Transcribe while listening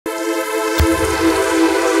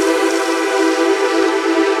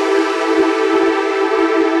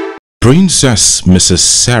Princess Mrs.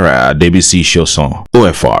 Sarah Adebisi Sosan,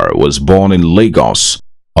 OFR, was born in Lagos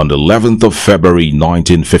on the 11th of February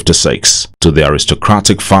 1956 to the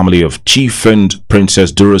aristocratic family of Chief and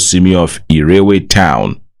Princess Durosimi of Irewe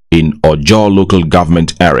Town in Ojo local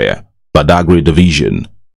government area, Badagry Division.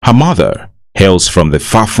 Her mother hails from the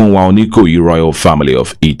Fafunwa Onikoyi royal family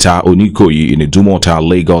of Ita Onikoyi in Idumota,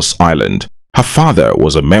 Lagos Island. Her father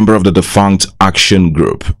was a member of the defunct Action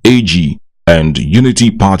Group, AG, and Unity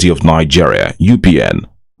Party of Nigeria, UPN,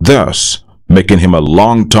 thus making him a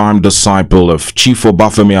long-time disciple of Chief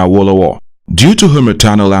Obafemi Awolowo. Due to her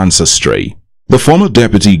maternal ancestry, the former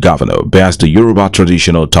deputy governor bears the Yoruba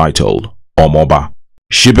traditional title, Omoba.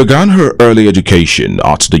 She began her early education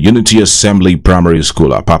at the Unity Assembly Primary School,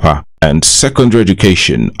 Apapa, and secondary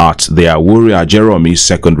education at the Awuri Ajeromi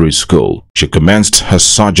Secondary School. She commenced her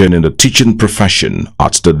sojourn in the teaching profession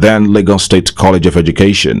at the then Lagos State College of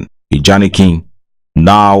Education, Ijanikin,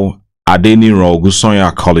 now Adeniro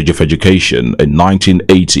Ogunsanya College of Education, in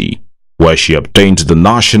 1980, where she obtained the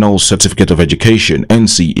National Certificate of Education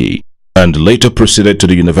 (NCE), and later proceeded to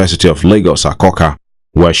the University of Lagos, Akoka,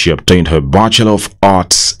 where she obtained her Bachelor of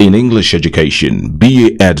Arts in English Education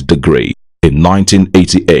 (BA Ed) degree in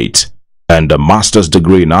 1988 and a Master's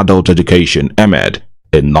degree in Adult Education (MEd)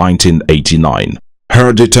 in 1989.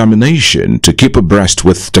 Her determination to keep abreast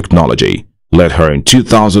with technology led her in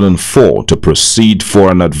 2004 to proceed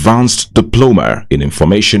for an advanced diploma in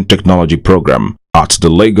information technology program at the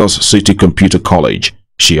Lagos City Computer College.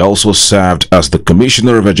 She also served as the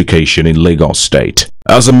Commissioner of Education in Lagos State.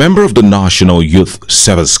 As a member of the National Youth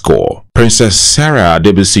Service Corps, Princess Sarah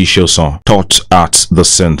Adebisi Sosan taught at the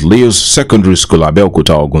St. Leo's Secondary School,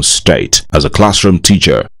 Abeokuta, Ogun State, as a classroom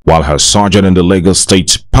teacher, while her sojourn in the Lagos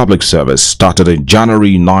State Public Service started in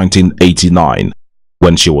January 1989,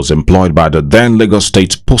 when she was employed by the then Lagos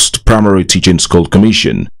State Post-Primary Teaching School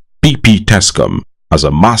Commission, PP TESCOM, as a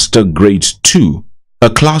Master Grade 2, a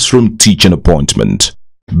classroom teaching appointment.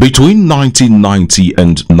 Between 1990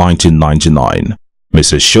 and 1999,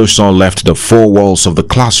 Mrs. Sosan left the four walls of the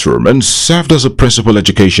classroom and served as a Principal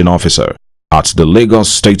Education Officer at the Lagos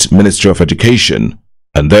State Ministry of Education,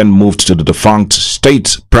 and then moved to the defunct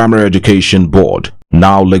State Primary Education Board,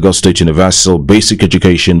 now Lagos State Universal Basic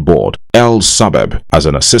Education Board, (LSUBEB), as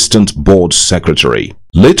an Assistant Board Secretary.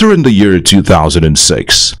 Later in the year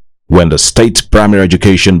 2006, when the State Primary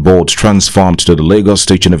Education Board transformed to the Lagos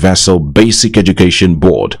State Universal Basic Education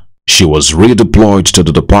Board, she was redeployed to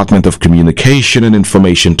the Department of Communication and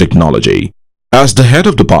Information Technology. As the head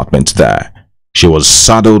of department there, she was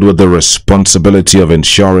saddled with the responsibility of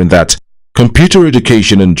ensuring that computer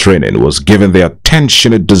education and training was given the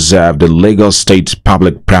attention it deserved in Lagos State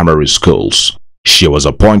public primary schools. She was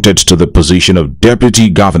appointed to the position of Deputy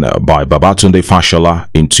Governor by Babatunde Fashola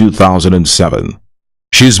in 2007.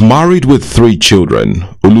 She is married with 3 children,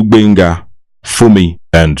 Olugbenga, Fumi,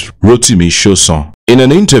 and Rotimi Sosan. In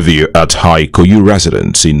an interview at her Ikoyi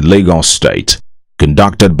residence in Lagos State,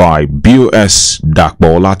 conducted by BOS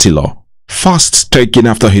Dakpo Latilo, fast taken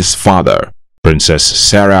after his father, Princess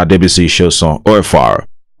Sarah Adebisi Sosan, OFR,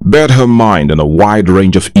 bared her mind on a wide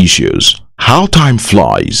range of issues. How time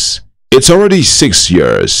flies. It's already 6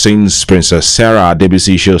 years since Princess Sarah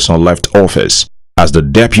Adebisi Sosan left office as the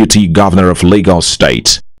Deputy Governor of Lagos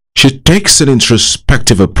State. She takes an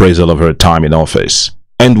introspective appraisal of her time in office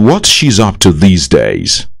and what she's up to these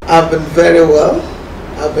days. I've been very well.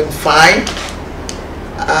 I've been fine.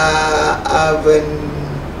 I've been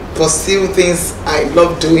pursuing things I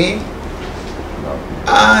love doing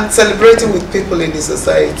and celebrating with people in the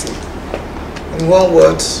society. In one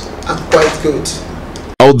word, I'm quite good.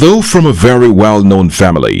 Although from a very well-known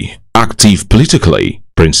family, active politically,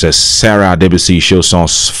 Princess Sarah Adebisi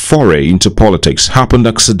Sosan's foray into politics happened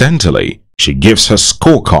accidentally. She gives her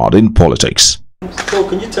scorecard in politics. So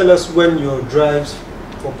can you tell us when your drives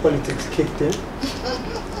for politics kicked in?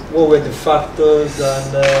 What were the factors,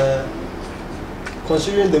 and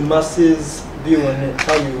considering the masses' view on it,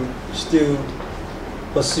 how you still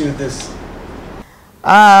pursue this?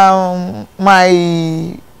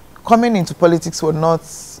 My coming into politics was not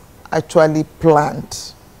actually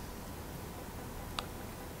planned.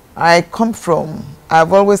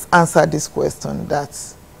 I've always answered this question,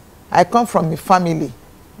 that I come from a family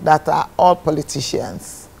that are all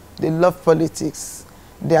politicians. They love politics.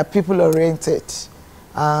 They are people-oriented.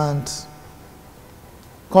 And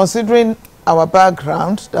considering our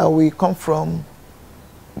background, that we come from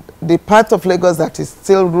the part of Lagos that is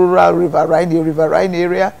still rural, the riverine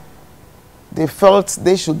area, they felt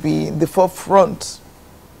they should be in the forefront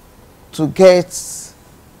to get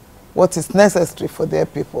what is necessary for their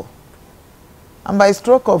people. And by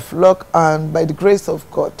stroke of luck and by the grace of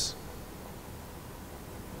God,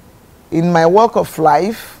 in my walk of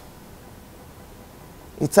life,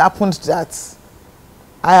 it happened that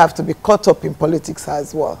I have to be caught up in politics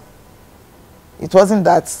as well. It wasn't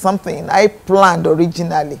that something I planned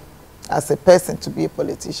originally as a person to be a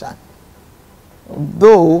politician.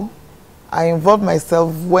 Though I involved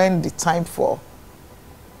myself when the time for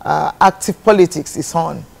active politics is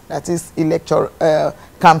on, that is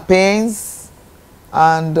campaigns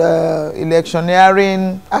and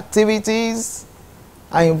electioneering activities.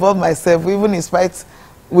 I involved myself, even in spite,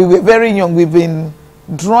 we were very young, we've been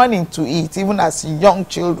drawn into it, even as young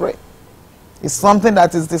children. It's something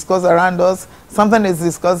that is discussed around us, something is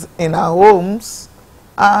discussed in our homes,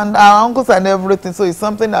 and our uncles and everything, so it's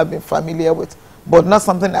something I've been familiar with, but not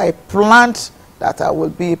something I planned that I will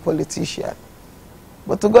be a politician.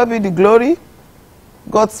 But to God be the glory,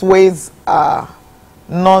 God's ways are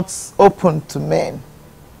not open to men.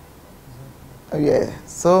 Yeah,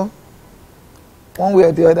 so one way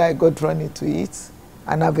or the other I got drawn into it,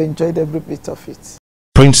 and I've enjoyed every bit of it.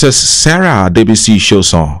 Princess Sarah Adebisi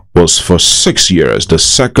Sosan was for 6 years the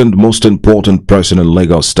second most important person in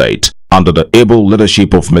Lagos State under the able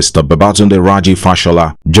leadership of Mr. Babatunde Raji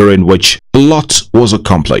Fashola, during which a lot was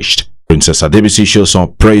accomplished. Princess Adebisi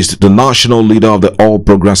Sosan praised the national leader of the All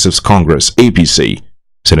Progressives Congress, APC,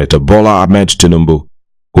 Senator Bola Ahmed Tinubu,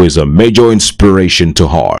 who is a major inspiration to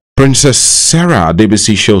her. Princess Sarah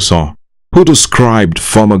Adebisi Sosan, who described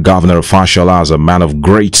former Governor Fashola as a man of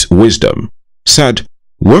great wisdom, said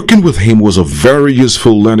working with him was a very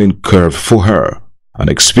useful learning curve for her, an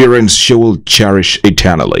experience she will cherish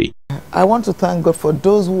eternally. I want to thank God for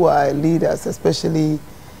those who are leaders, especially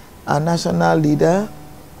our national leader,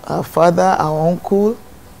 our father, our uncle,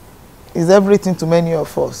 is everything to many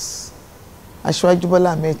of us. Asiwaju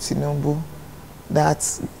Bola Ahmed Tinubu,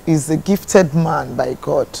 that is a gifted man by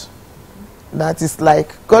God. That is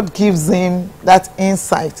like God gives him that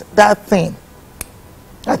insight, that thing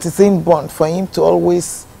that is inborn for him to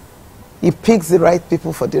always, he picks the right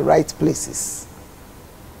people for the right places.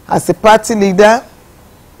 As a party leader,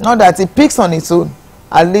 not that he picks on his own,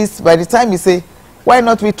 at least by the time he say, why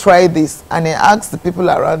not we try this? And he asks the people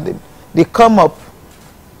around him, they come up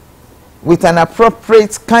with an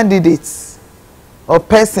appropriate candidate or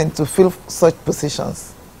person to fill such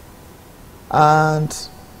positions. And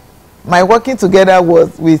my working together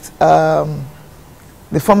was with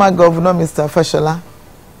the former governor, Mr. Fashola,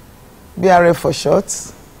 BRF for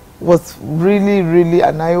short, was really, really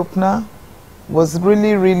an eye-opener, was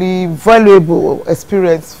really, really valuable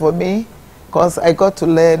experience for me, because I got to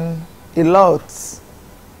learn a lot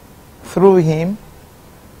through him.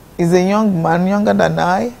 He's a young man, younger than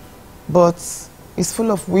I, but he's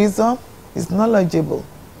full of wisdom, he's knowledgeable,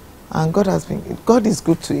 and God is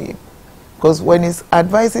good to him. Because when he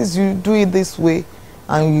advises you, do it this way,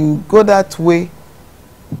 and you go that way,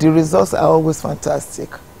 the results are always fantastic.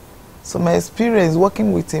 So my experience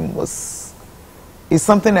working with him is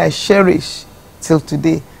something I cherish till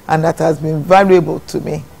today, and that has been valuable to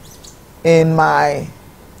me in my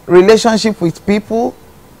relationship with people,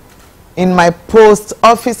 in my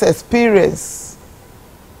post-office experience.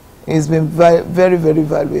 It's been very, very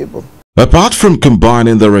valuable. Apart from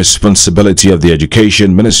combining the responsibility of the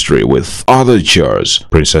Education Ministry with other chores,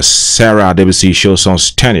 Princess Sarah Adebisi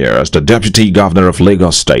Sosan's tenure as the Deputy Governor of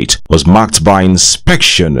Lagos State was marked by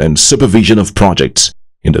inspection and supervision of projects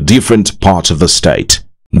in the different parts of the state.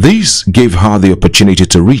 This gave her the opportunity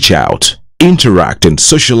to reach out, interact and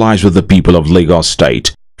socialize with the people of Lagos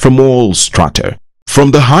State from all strata.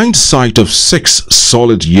 From the hindsight of 6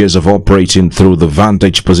 solid years of operating through the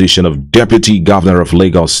vantage position of Deputy Governor of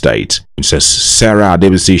Lagos State, Princess Sarah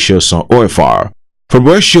Adebisi Sosan OFR, from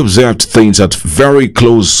where she observed things at very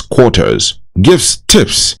close quarters, gives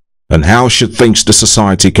tips on how she thinks the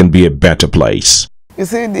society can be a better place. You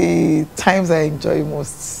see, the times I enjoy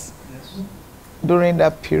most during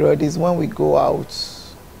that period is when we go out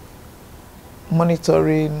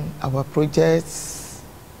monitoring our projects,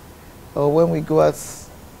 or when we go out,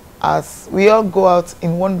 as we all go out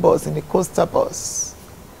in one bus, in a coaster bus.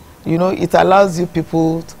 You know, it allows you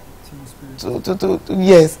people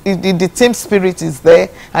yes, the team spirit is there,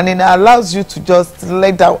 and it allows you to just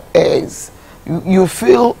let down airs. You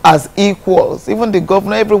feel as equals. Even the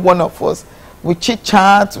governor, every one of us, we chit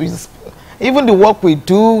chat, even the work we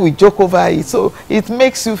do, we joke over it. So it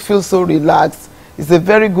makes you feel so relaxed. It's a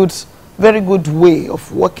very good way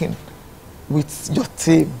of working with your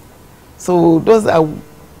team. So those are,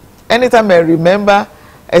 anytime I remember,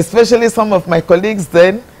 especially some of my colleagues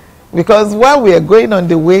then, because while we are going on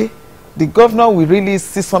the way, the governor will really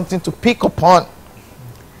see something to pick upon.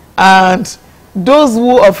 And those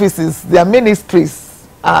who offices, their ministries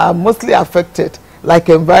are mostly affected. like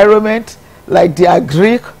environment, like the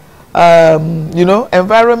agric. You know,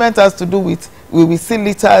 environment has to do with, we will see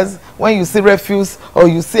litters, when you see refuse or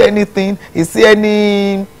you see anything, you see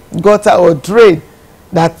any gutter or drain,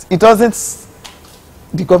 that it doesn't,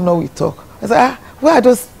 the governor will talk. I say, where are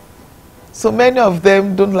those? So many of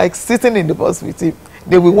them don't like sitting in the bus with him.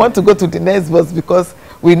 They will want to go to the next bus because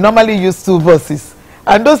we normally use 2 buses.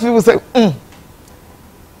 And those people say,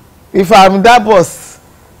 if I'm that bus,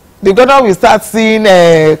 the governor will start seeing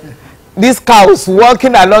these cows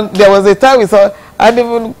walking along. There was a time we saw, and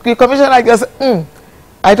even the commissioner just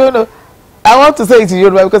I don't know. I want to say it to you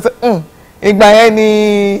because ìgbà yẹn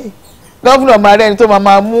ni governor Maren to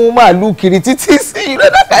mama mu màlúù kiri títí, you know,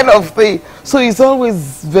 that kind of thing. So it's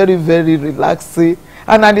always very, very relaxing,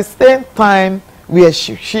 and at the same time we are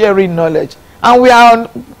sharing knowledge, and we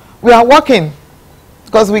are working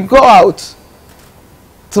because we go out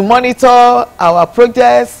to monitor our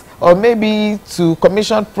projects or maybe to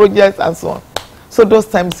commission projects and so on. So those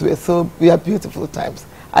times we are beautiful times.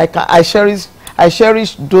 I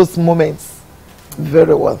cherish those moments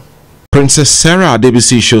very well. Princess Sarah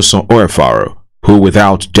Adebisi Sosan Oefaro, who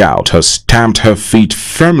without doubt has stamped her feet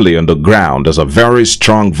firmly on the ground as a very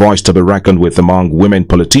strong voice to be reckoned with among women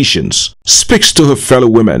politicians, speaks to her fellow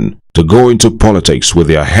women to go into politics with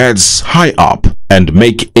their heads high up and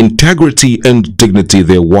make integrity and dignity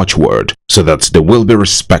their watchword so that they will be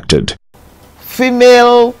respected.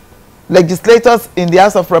 Female legislators in the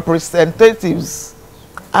House of Representatives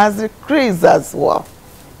has decreased as well.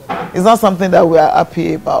 It's not something that we are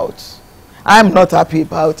happy about. I'm not happy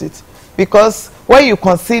about it, because when you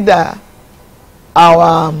consider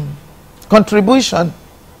our contribution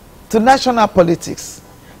to national politics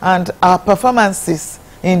and our performances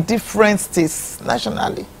in different states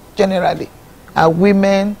nationally, generally, our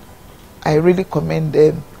women, I really commend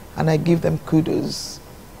them and I give them kudos.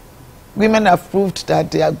 Women have proved that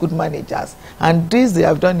they are good managers, and this they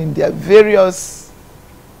have done in their various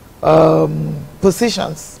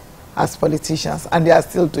positions as politicians, and they are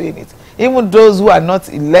still doing it. Even those who are not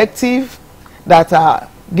elective, that are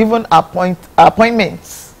given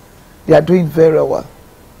appointments, they are doing very well.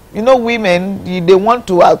 You know, women, they want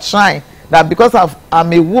to outshine, that because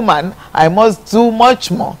I'm a woman, I must do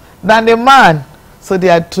much more than a man. So they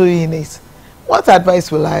are doing it. What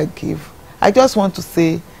advice will I give? I just want to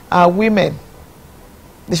say, our women,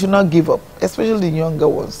 they should not give up, especially the younger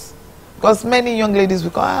ones. Because many young ladies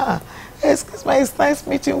will go, excuse me, it's nice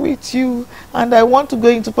meeting with you, and I want to go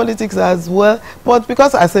into politics as well. But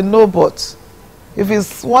because I said no, but if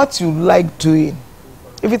it's what you like doing,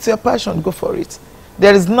 if it's your passion, go for it.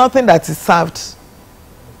 There is nothing that is served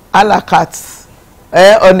a la carte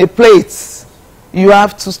on a plate. You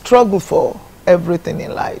have to struggle for everything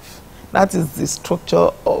in life. That is the structure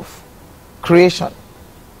of creation.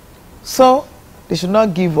 So they should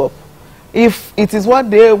not give up. If it is what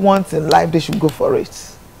they want in life, they should go for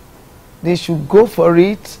it. They should go for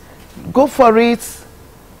it. Go for it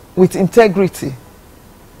with integrity,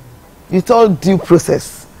 with all due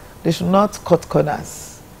process. They should not cut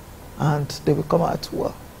corners, and they will come out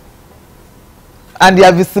well. And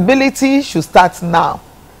their visibility should start now.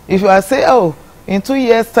 If you are saying, oh, in 2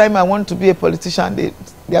 years' time I want to be a politician,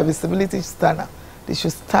 their visibility should start now. They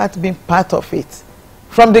should start being part of it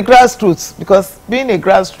from the grassroots, because being a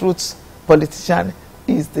grassroots politician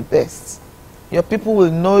is the best. Your people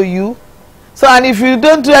will know you. So, and if you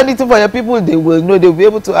don't do anything for your people, they will know, they'll be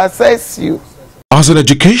able to assess you. As an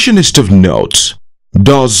educationist of note,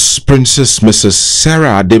 does Princess Mrs.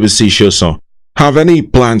 Sarah Adebisi Sosan have any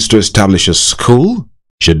plans to establish a school?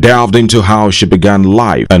 She delved into how she began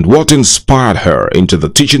life and what inspired her into the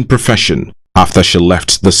teaching profession after she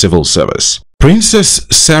left the civil service. Princess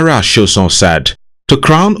Sarah Sosan said, to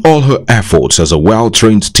crown all her efforts as a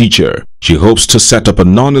well-trained teacher, she hopes to set up a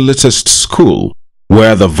non-elitist school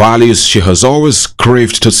where the values she has always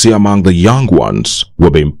craved to see among the young ones will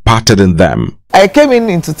be imparted in them. I came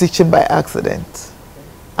into teaching by accident,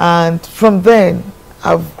 and from then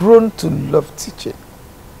I've grown to love teaching,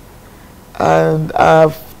 and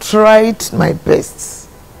I've tried my best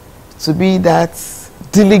to be that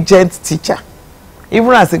diligent teacher,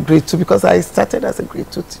 even as a grade 2, because I started as a grade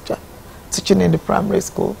 2 teacher, teaching in the primary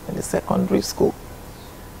school, in the secondary school,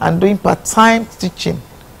 and doing part-time teaching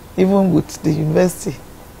even with the university.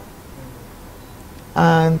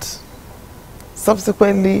 And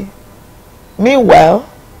subsequently, meanwhile,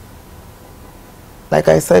 like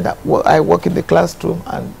I said, I work in the classroom,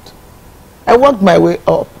 and I worked my way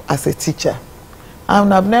up as a teacher.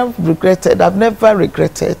 And I've never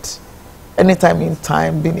regretted any time in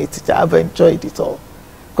time being a teacher. I've enjoyed it all.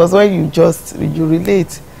 Because when you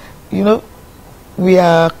relate, you know, we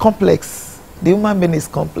are complex The human being is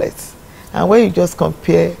complex. And when you just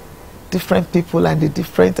compare different people and the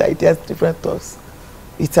different ideas, different thoughts,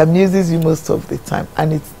 it amuses you most of the time,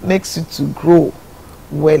 and it makes you to grow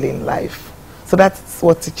well in life. So that's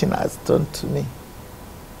what teaching has done to me.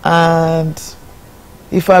 And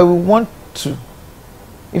if I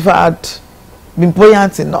had been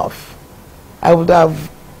buoyant enough, I would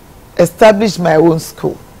have established my own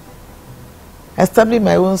school. Established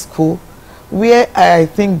my own school where I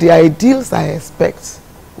think the ideals I expect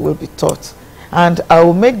will be taught. And I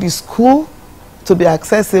will make the school to be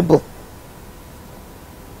accessible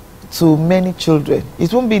to many children.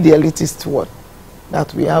 It won't be the elitist one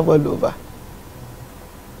that we have all over.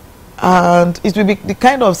 And it will be the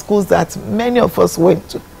kind of schools that many of us went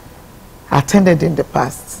to, attended in the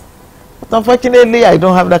past. But unfortunately, I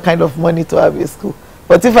don't have that kind of money to have a school.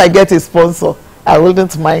 But if I get a sponsor, I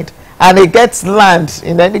wouldn't mind. And it gets land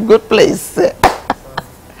in any good place.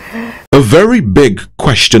 A very big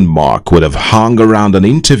question mark would have hung around an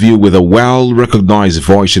interview with a well-recognized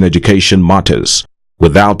voice in education matters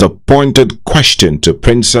without a pointed question to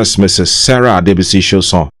Princess Mrs. Sarah Adebisi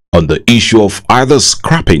Sosan on the issue of either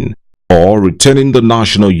scrapping or returning the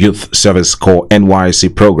National Youth Service Corps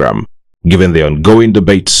NYSC program, given the ongoing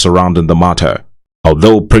debate surrounding the matter.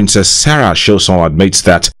 Although Princess Sarah Sosan admits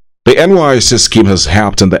that the NYSC scheme has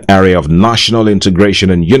helped in the area of national integration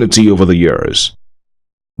and unity over the years,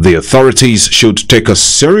 the authorities should take a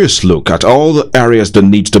serious look at all the areas that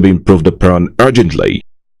need to be improved upon urgently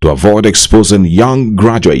to avoid exposing young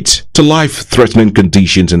graduates to life-threatening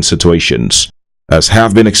conditions and situations, as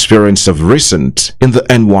have been experienced of recent in the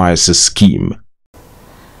NYSC scheme.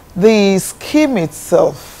 The scheme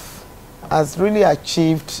itself has really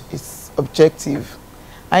achieved its objective.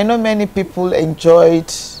 I know many people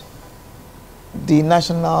enjoyed the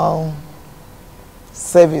national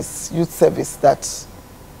service, youth service, that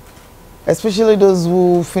especially those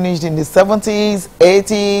who finished in the 70s,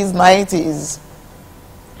 80s, 90s.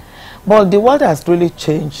 But the world has really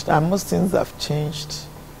changed, and most things have changed.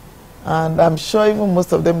 And I'm sure even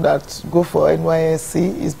most of them that go for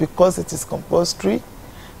NYSC is because it is compulsory,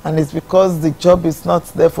 and it's because the job is not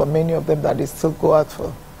there for many of them that they still go out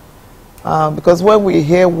for. Because when we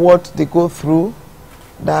hear what they go through,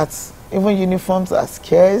 that even uniforms are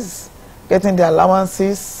scarce, getting the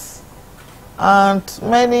allowances, and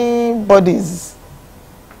many bodies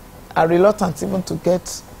are reluctant even to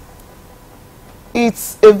get.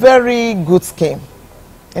 It's a very good scheme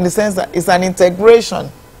in the sense that it's an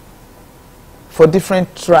integration for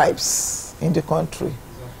different tribes in the country.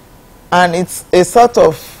 And it's a sort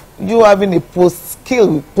of you having a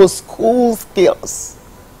post-school skills.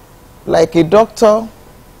 Like a doctor,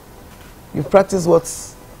 you practice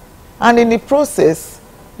what's, and in the process,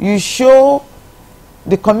 you show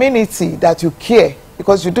the community that you care,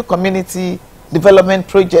 because you do community development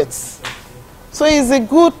projects. So it's a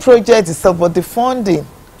good project itself, but the funding,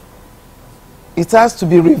 it has to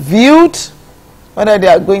be reviewed, whether they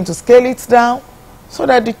are going to scale it down, so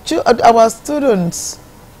that our students,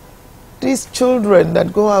 these children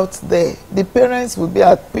that go out there, the parents will be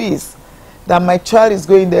at peace that my child is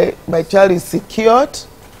going there, my child is secured,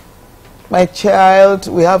 my child,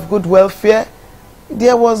 we have good welfare.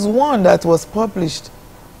 There was one that was published.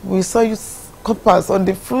 We saw you coppers on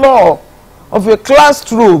the floor of your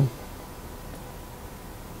classroom.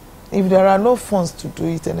 If there are no funds to do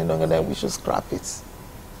it any longer, then we should scrap it.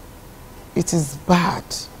 It is bad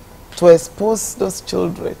to expose those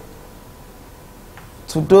children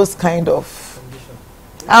to those kind of...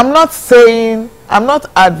 I'm not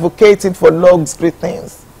advocating for luxury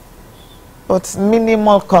things, but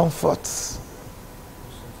minimal comfort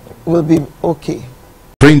will be okay.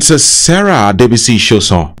 Princess Sarah Adebisi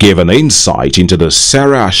Sosan gave an insight into the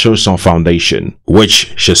Sarah Sosan Foundation,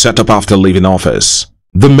 which she set up after leaving office.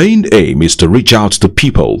 The main aim is to reach out to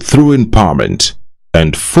people through empowerment,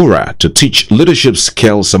 and fora to teach leadership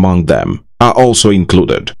skills among them are also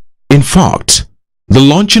included. In fact, the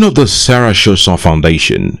launching of the Sarah Sosan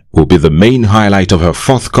Foundation will be the main highlight of her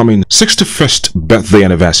forthcoming 61st birthday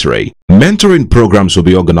anniversary. Mentoring programs will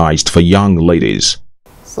be organized for young ladies.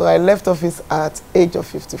 So I left office at age of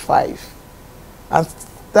 55. And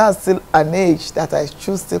that's still an age that I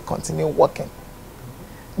choose to continue working.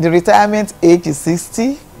 The retirement age is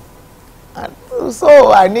 60. And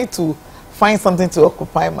so I need to find something to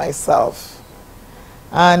occupy myself.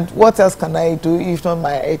 And what else can I do if not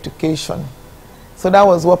my education? So that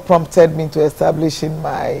was what prompted me to establishing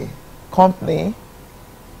my company,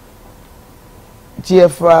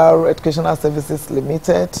 GFR Educational Services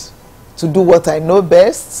Limited, to do what I know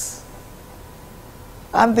best.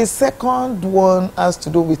 And the second one has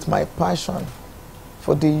to do with my passion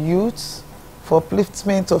for the youth for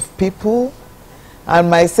upliftment of people. And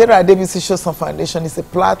my Sarah Adebisi Sosan Foundation is a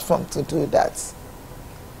platform to do that.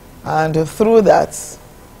 And through that,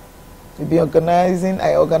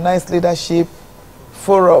 I organize leadership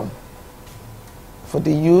forum for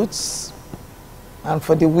the youths and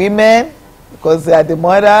for the women, because they are the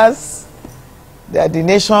mothers, they are the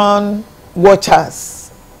nation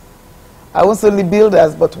watchers. I won't say only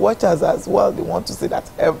builders, but watchers as well. They want to see that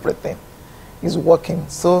everything is working.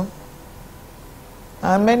 So,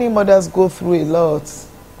 and many mothers go through a lot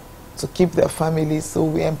to keep their families. So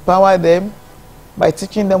we empower them by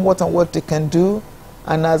teaching them what and what they can do,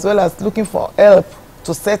 and as well as looking for help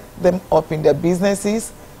to set them up in their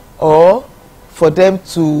businesses or for them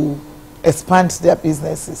to expand their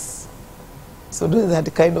businesses. So those are the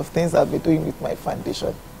kind of things I've been doing with my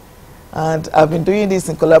foundation. And I've been doing this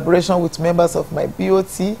in collaboration with members of my BOT,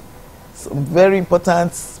 some very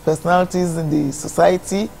important personalities in the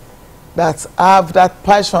society that have that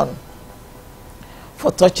passion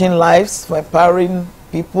for touching lives, for empowering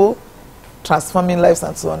people, transforming lives,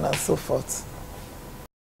 and so on and so forth.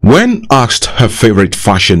 When asked her favorite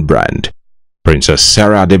fashion brand, Princess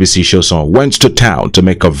Sarah Adebisi Sosan went to town to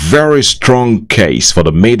make a very strong case for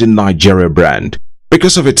the Made in Nigeria brand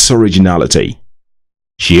because of its originality.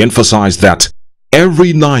 She emphasized that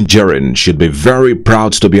every Nigerian should be very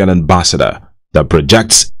proud to be an ambassador that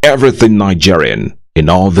projects everything Nigerian in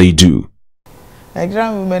all they do.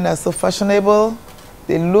 Nigerian women are so fashionable,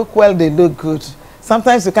 they look well, they look good.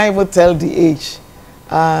 Sometimes you can't even tell the age.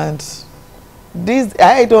 And this,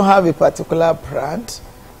 I don't have a particular brand.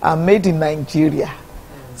 I'm made in Nigeria.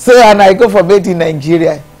 So, and I go for made in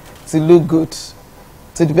Nigeria to look good,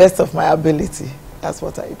 to the best of my ability. That's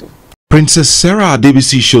what I do. Princess Sarah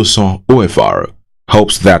Adebisi Sosan OFR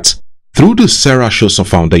hopes that through the Sarah Sosan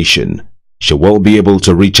Foundation, she will be able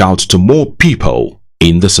to reach out to more people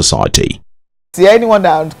in the society. See, anyone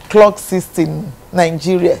that clock 60 in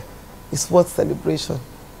Nigeria is worth celebration.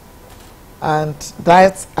 And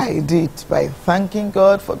that I did by thanking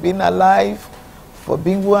God for being alive, for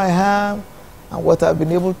being who I am, and what I've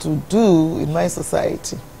been able to do in my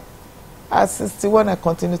society. At 61, I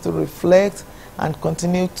continue to reflect and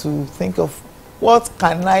continue to think of what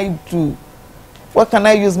can I do? What can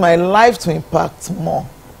I use my life to impact more?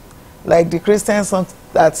 Like the Christian song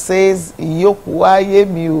that says, "Yokuwaye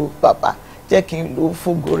mi o Papa, jẹ́ kí n lò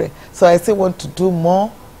fún gore." So I still want to do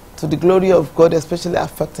more to the glory of God, especially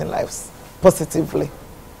affecting lives positively.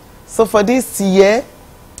 So for this year,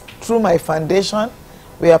 through my foundation,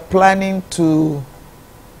 we are planning to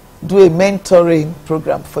do a mentoring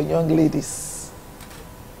program for young ladies.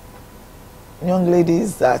 Young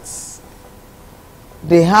ladies that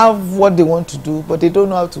they have what they want to do, but they don't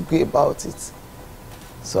know how to go about it.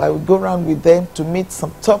 So I will go around with them to meet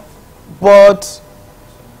some top board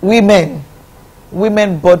women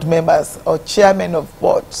board members or chairmen of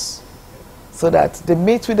boards, so that they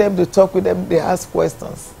meet with them, they talk with them, they ask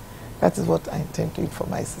questions. That is what I intend to do for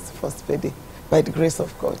my 61st birthday, by the grace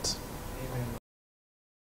of God.